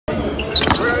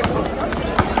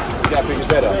gotta pick his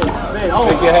head up.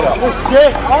 Pick your head up. Good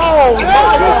shit. Oh, good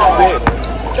shit.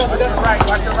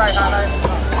 Watch the right, highlight.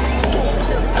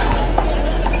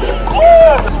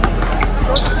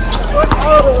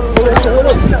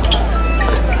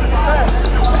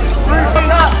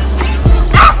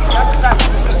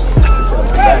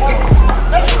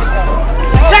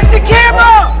 Check the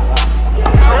camera! You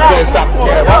can't stop the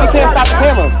camera. Why we can't stop the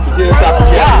camera? You can't stop the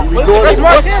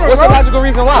camera. What's the logical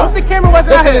reason why? What if the camera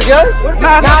wasn't out here? This is yours?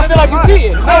 Nah, I feel like you're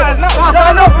cheating. No,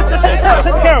 check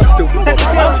the camera. Stupid. Check the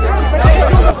camera.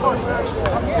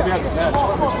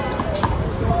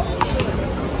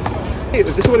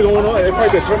 Is this what's going on? It probably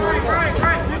be a tournament right now.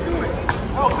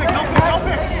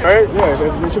 Right? Yeah,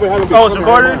 oh, it's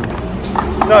recording?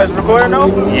 No, it's recording now?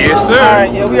 Yes, sir.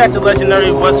 Alright, yeah, we at the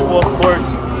legendary West 4th Courts.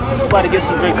 About to get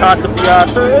some good content for y'all.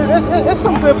 So it's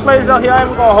some good plays out here. I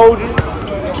ain't gonna hold you.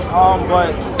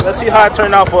 But let's see how it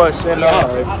turned out for us. And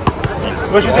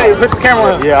what you say? Put the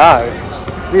camera on. Yeah, alright.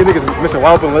 These niggas missing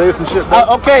wild open legs and shit.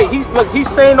 Okay, he's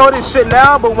saying all this shit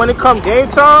now, but when it come game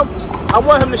time, I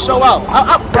want him to show out.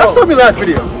 That's still be last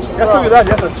video. That's still be last.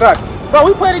 That's a fact. Bro,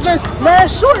 we played against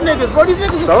mad short niggas, bro. These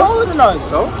niggas is taller than us.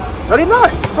 So? No, they not.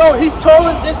 Bro, he's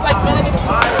taller. It's like mad niggas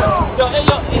taller.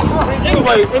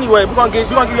 Anyway, we're gonna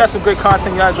give you guys some good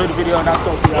content. Y'all enjoy the video, and I'll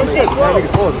talk to y'all later.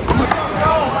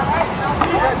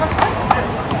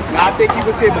 I think he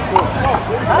was here before.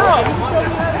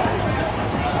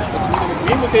 The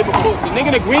green was here before. The nigga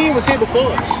in the green was here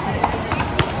before us.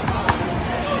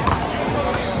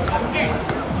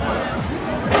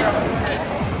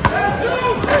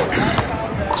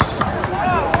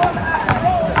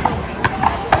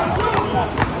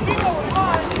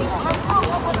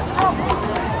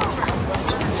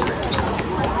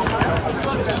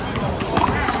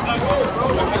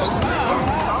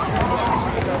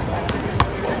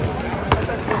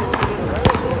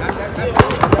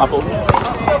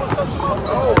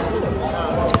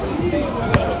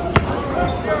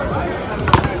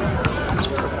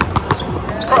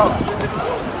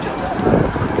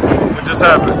 What just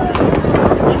happened?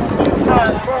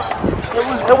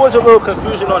 There was a little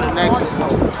confusion on the next.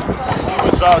 We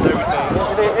resolved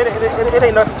everything. It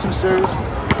ain't nothing too serious.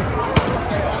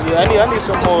 Yeah, I need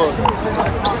some more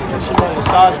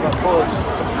massage my pulse.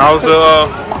 How's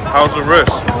the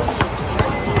wrist?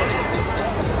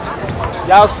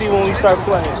 Y'all see when we start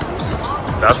playing.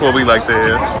 That's what we like to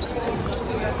hear.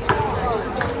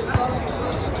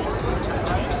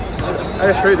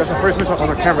 That's crazy. That's my first miss on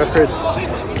the camera. That's crazy.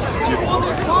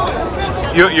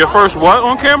 Your first what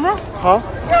on camera? Huh?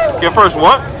 Your first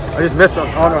what? I just missed him. I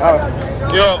don't know how.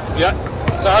 Yo, yeah.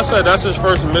 So I said that's his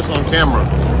first miss on camera.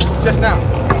 Just now.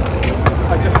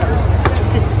 Just now.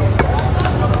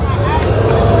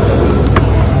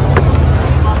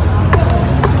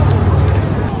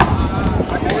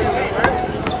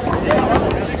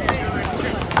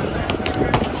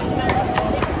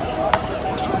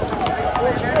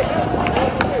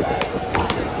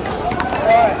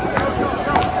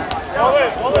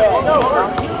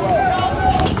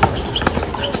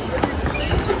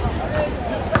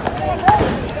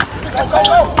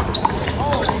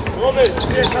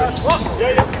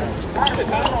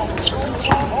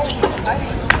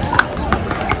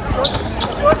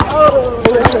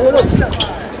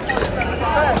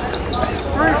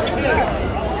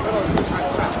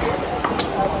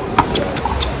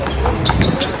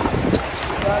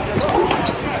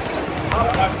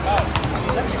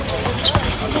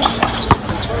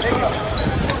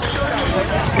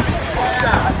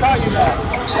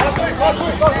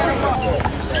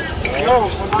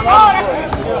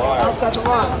 Outside the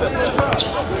line.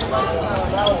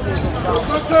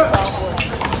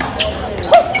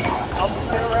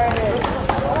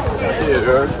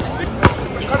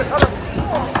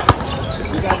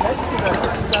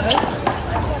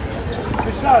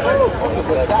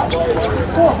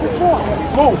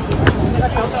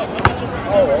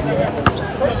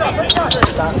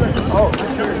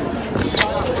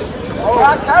 Oh, I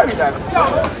carry that.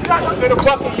 To the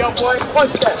bucket, young boy.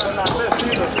 Punch that.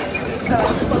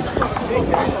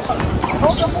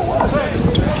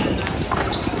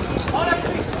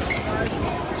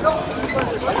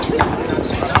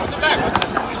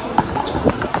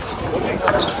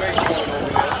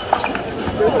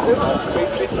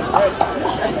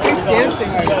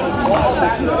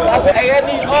 Hey, I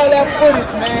need all that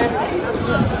footage, man.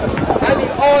 I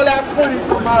need all that footage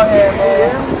from out here,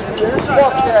 man.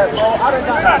 Fuck that, bro. I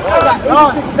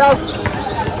got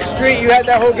 86,000. Street, you had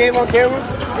that whole game on camera?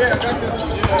 Yeah, I got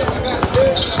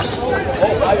this.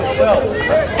 Oh, by yourself.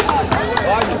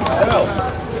 By yourself.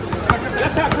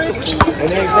 That's how crazy. And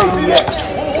they ain't taking me yet.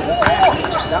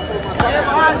 That's what my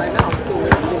right now.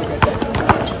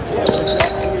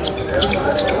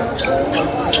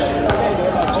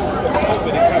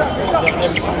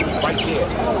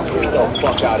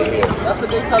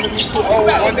 they telling me too old.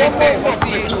 When they say it's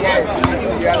too old.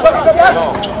 Yeah.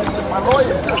 My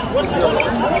lawyer.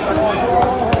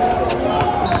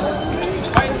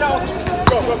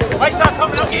 White shot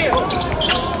coming up here.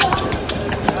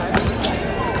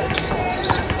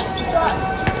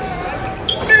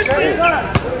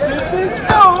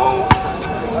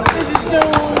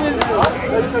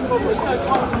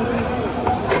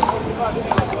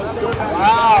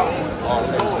 Wow.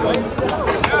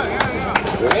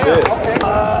 Good shit.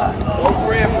 Don't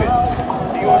cramp it.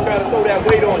 He gonna try to throw that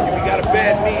weight on you. He got a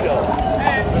bad knee though.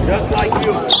 Just like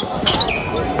you.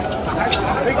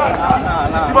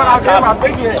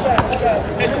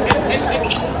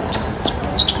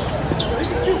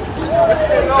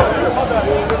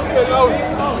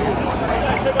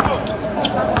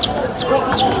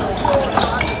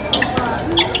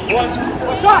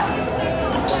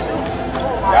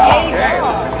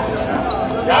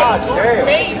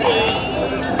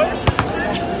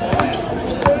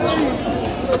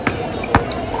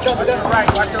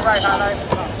 Watch your right, highlight.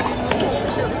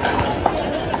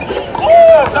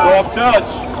 Soft touch.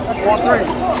 4-3.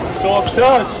 Soft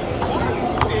touch.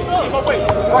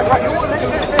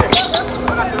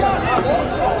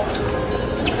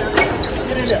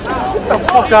 Get the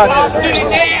fuck out of here. Get in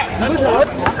there. I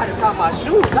gotta got my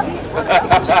shoes.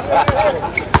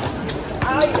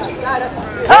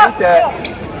 Hit that.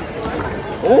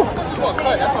 Ooh.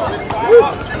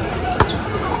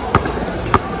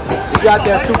 You got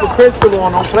that super crystal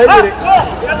on. Don't play with it.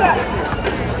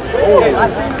 Oh,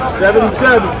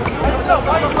 77.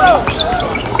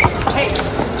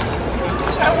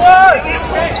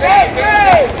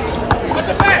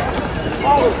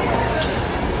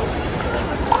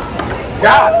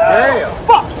 God damn.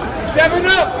 Fuck. 7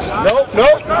 up.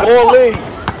 Nope. More lead.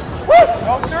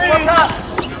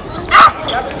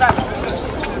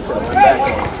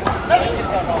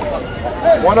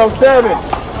 107.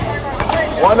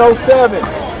 107.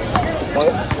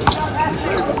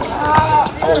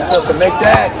 Oh, he's supposed to make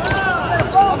that.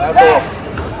 That's all.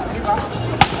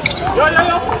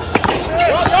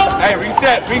 Hey,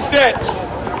 reset. Reset it.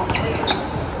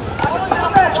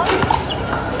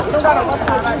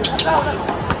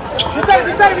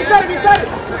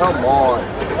 Come on.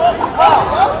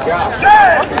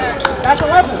 That's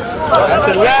 11. That's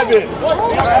 11.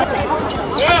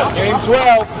 Game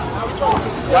 12.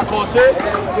 Y'all gonna sit?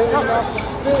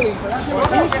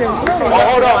 Oh,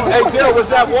 hold on. Hey, Jill, what's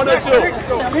that? 1 or 2?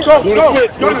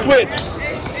 Do the switch.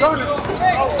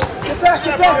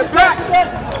 Get back.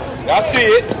 I see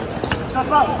it.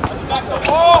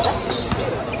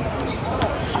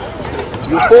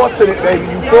 You forcing it, baby.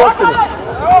 You forcing it.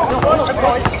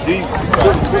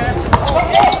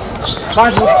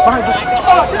 Behind you.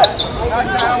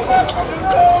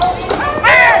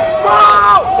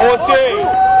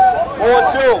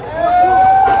 4-2.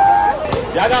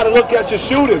 Y'all gotta look at your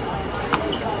shooters.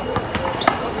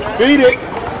 Beat it.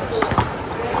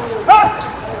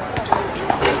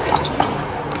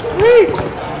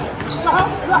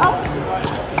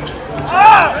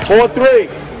 4-3.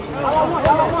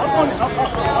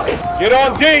 Get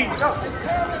on D.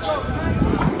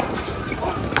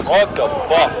 What the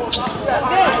fuck?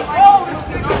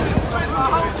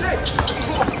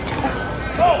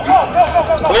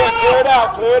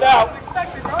 Clear it out.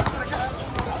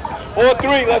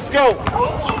 4-3, let's go.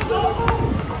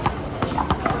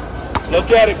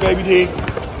 Look at it, baby D.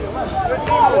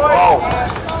 Oh.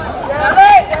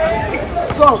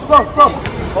 Go.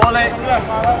 Hold it.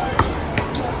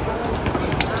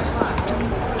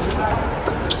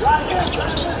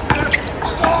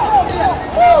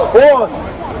 Pause.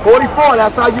 44,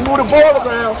 that's how you move the ball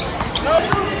around.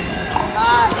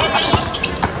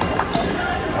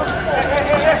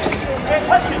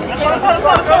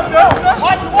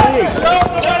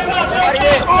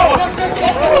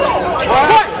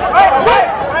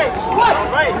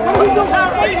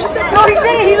 No, he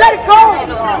did. He let it go.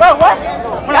 Bro, what?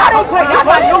 Y'all don't play. Y'all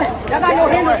got your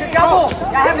handles.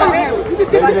 Y'all have no handles.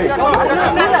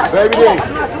 Baby D.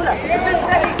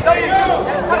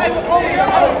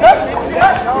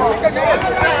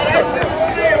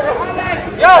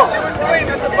 Yo,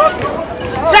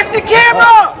 check the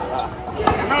camera.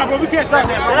 Nah, bro, we can't stop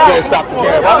that. We can't stop the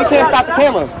camera. Why we can't stop the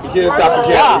camera? We can't stop the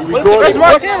camera. We What's recording.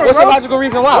 my camera, What's bro? your logical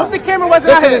reason why? What if the camera wasn't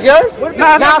Just out because here? it's yours?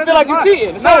 Nah, Now I feel like you're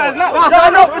cheating. It's over. No, I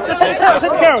know. Check the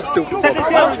camera. Stupid. Check the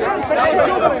camera.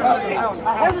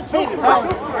 Hesitated, bro.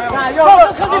 Nah, yo,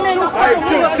 because it made you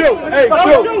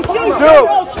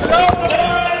Shoot.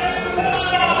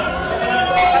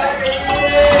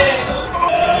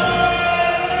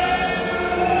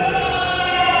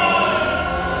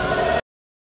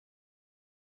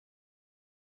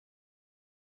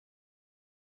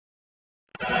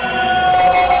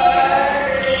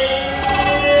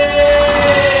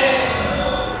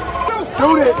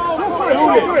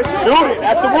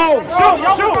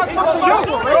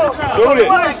 Shoot it.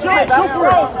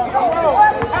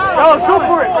 Yo, shoot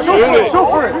for it. Shoot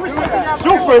for it.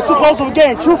 Shoot for it. It's too close of a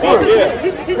game. Shoot for it.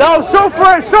 Yo, shoot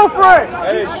for it. Shoot for it.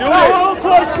 Hey, shoot it.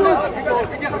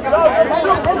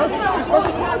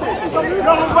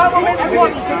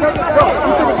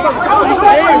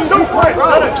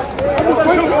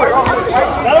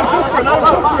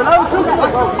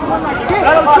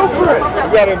 You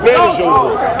got advantage over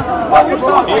it.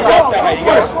 You got that. You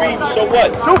got speed. So what?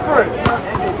 Shoot for it.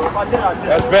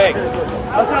 That's bang.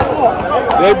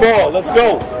 They ball. Let's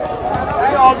go.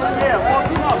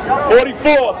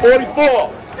 44.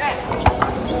 44.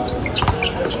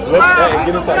 Look, hey,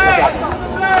 get inside.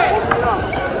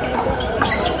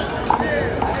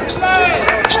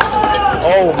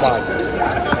 Oh my God.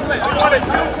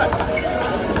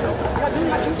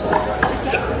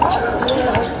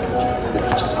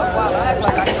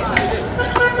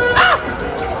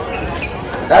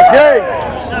 That's game.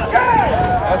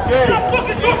 That's good.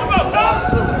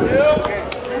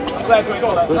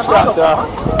 Good shot, sir.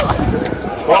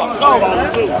 Shot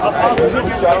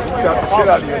the shit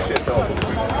out of your shit, though.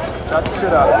 Shot the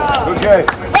shit out of it. Good game.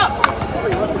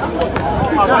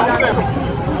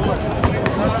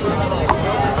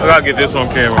 I gotta get this on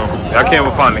camera. I can't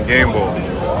even find the game ball.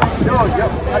 Yo, I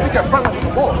think I front left the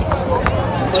ball.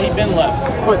 But he been left.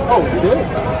 But, oh, you did?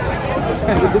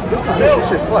 This not it. This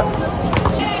shit flipped.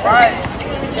 Right.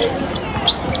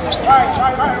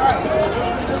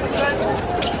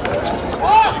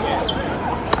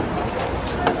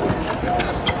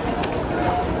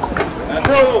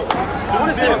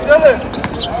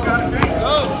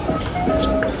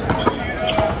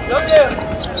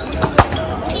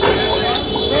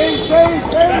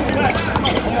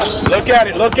 Look at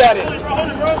it, look at it.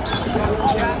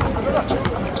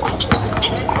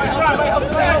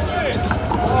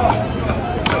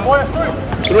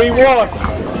 3-1.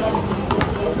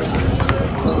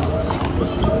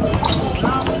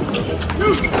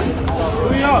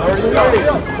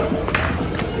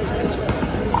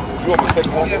 You want me to take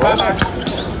one? You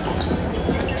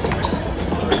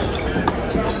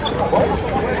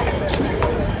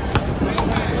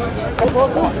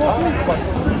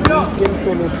can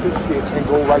finish this shit and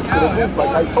go right to the roof like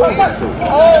I told you to.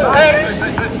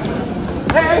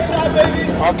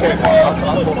 Okay,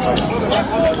 I'll go first.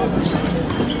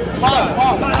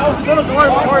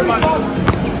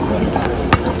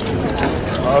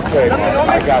 Okay, man,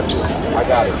 I got this. I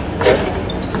got it.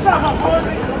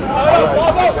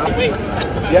 Right.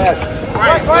 Yes.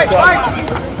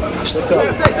 What's up?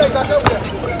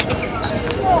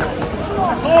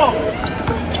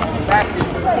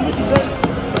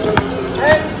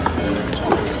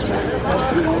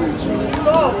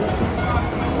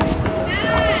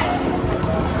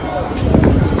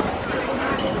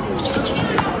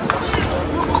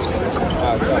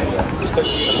 Just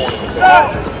text me in the morning.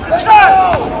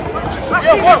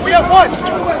 We have one.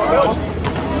 Look.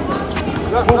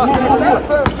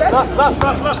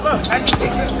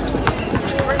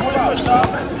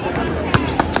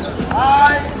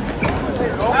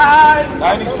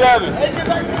 97.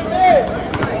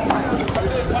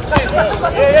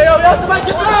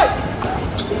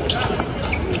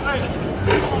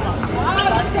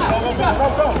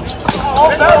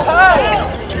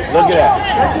 Look at that.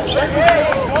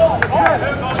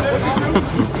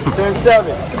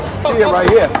 10-7. I see it right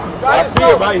here. I see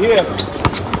it right here.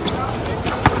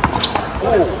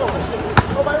 Ooh.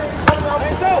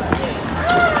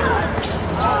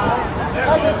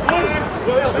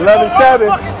 11-7.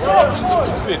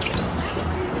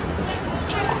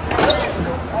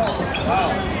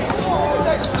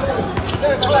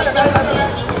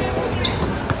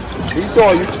 He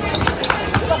saw you.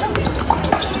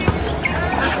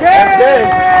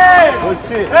 Yeah! Good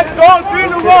shit. Let's go, 3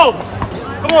 in a row.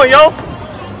 Come on, yo.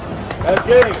 That's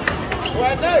game.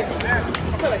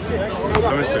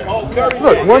 Let me see.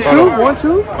 Look,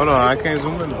 1-2. Hold on, I can't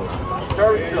zoom in though.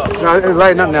 No, it's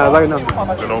lighting up now. Lighting up.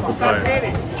 So don't complain.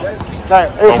 Hey, I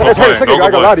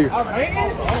got a lot of you.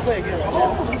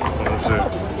 Let me see.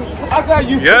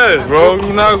 Yes, bro.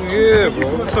 You not, yeah, bro.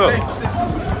 What's up?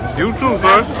 You too,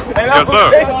 sir. Yes,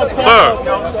 sir. Sir.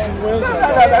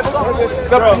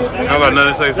 I got nothing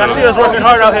to say, sir. I see us working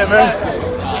hard out here, man.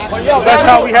 That's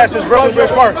how we had since Brooklyn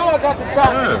Bridge Park. Yeah.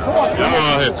 Y'all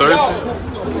out here thirsty?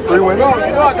 3 wins.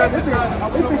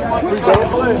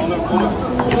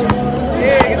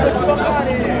 Yeah, get the fuck out of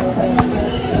here.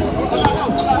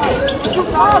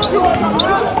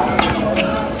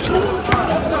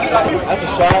 That's a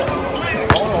shot.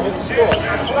 Shit.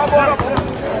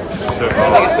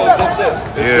 It's still zip.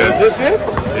 Yeah. Zip it?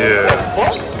 Yeah.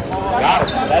 Got it.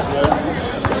 That's good.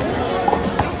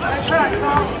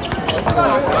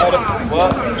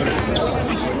 What?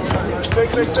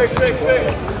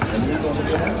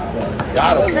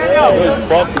 Got him. Good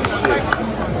funky shit.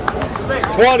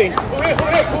 20.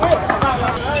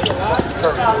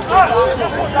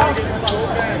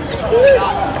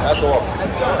 That's all.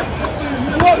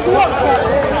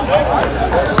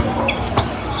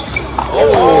 Oh.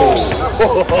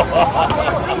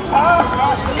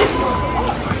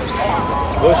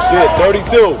 Good shit.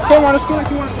 32. Come on, let's go.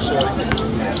 Come on.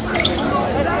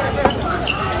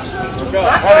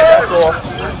 That's all.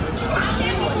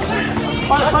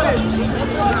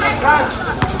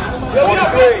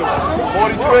 43.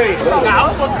 43.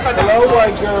 Hello,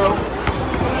 white girl.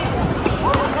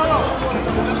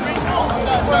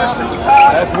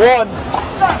 That's one.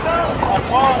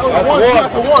 That's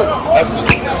one.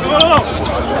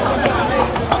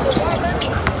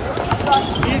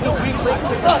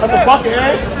 That's a bucket,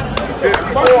 eh? 54.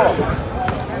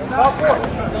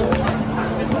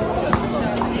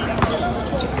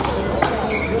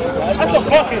 That's a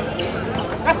bucket.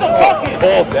 That's a bucket.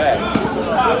 Hold that.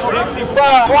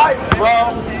 65. Twice, bro.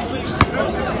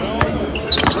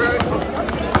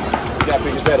 You gotta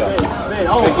pick his head up.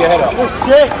 Pick your head up. Good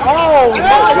shit. Oh, Good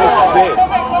shit.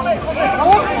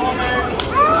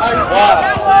 Wow.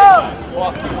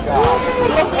 Fucking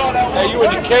God. Hey, you in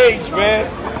the cage, man.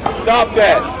 Stop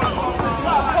that.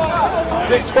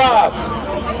 6'5".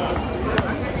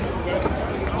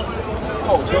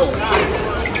 Oh, good.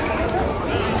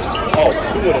 Oh,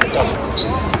 two of them touchdowns.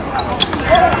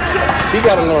 He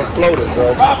gotta learn floaters, bro.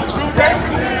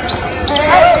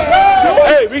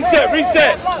 Hey, reset,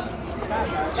 reset.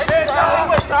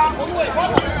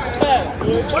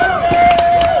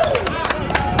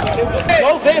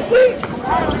 Slow dance, please.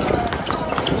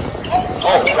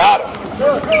 Oh, got him.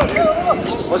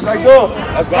 what's that go?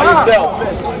 That's by yourself.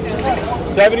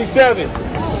 77.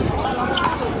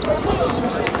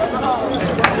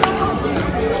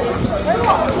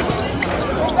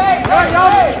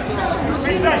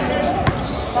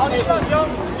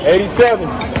 $87.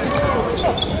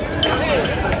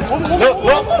 Look,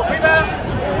 look.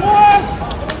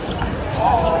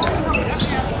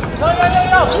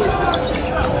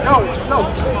 No.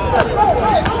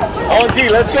 On D,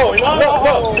 let's go. Look,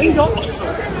 look. There you go.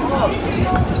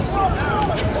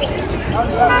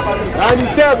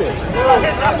 97.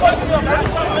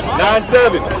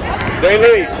 97. They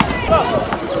lead.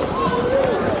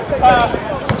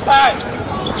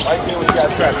 Right there when you got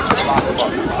traffic.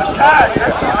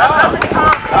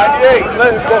 98.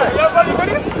 Let him go.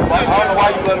 I don't know why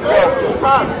you let him go.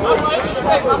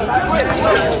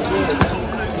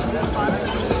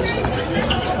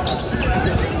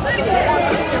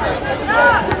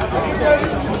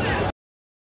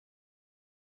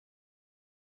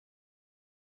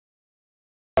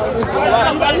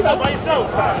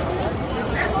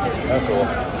 That's all.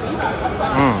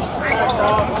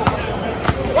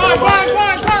 Run.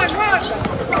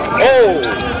 Oh,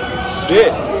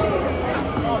 shit.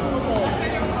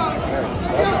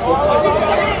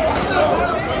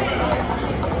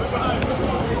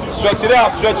 Stretch it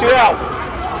out, stretch it out.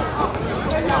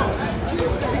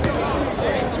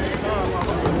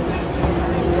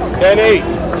 Ten eight.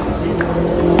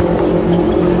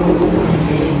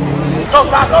 Go,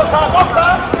 Tom.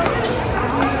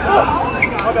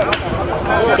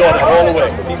 He saw that all the way.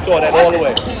 He saw that all the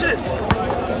way.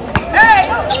 Hey,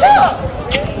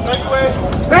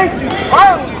 thank you.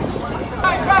 Right.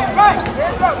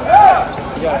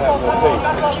 You gotta have more faith.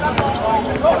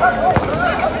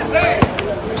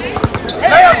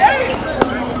 Hey.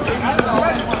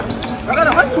 I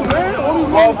gotta hustle, man.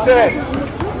 12-10.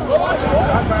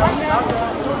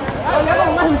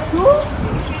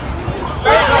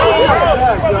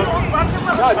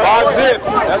 5 zip.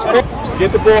 That's cool. Get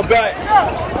the ball back.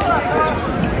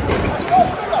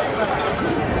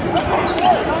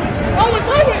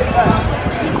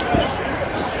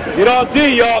 Get on D,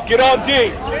 y'all. Get on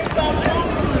D.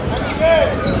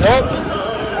 Nope.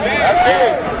 That's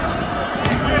good.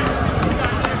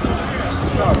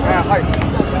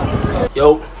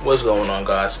 Yo, what's going on,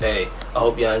 guys? Hey, I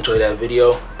hope y'all enjoyed that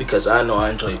video, because I know I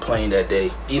enjoyed playing that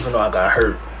day, even though I got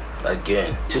hurt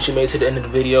again. Since you made it to the end of the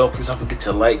video, please don't forget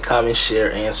to like, comment,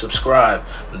 share, and subscribe.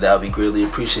 That would be greatly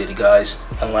appreciated, guys.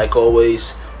 And like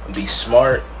always, be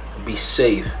smart, be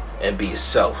safe, and be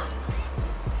yourself.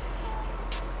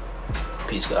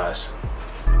 Peace, guys.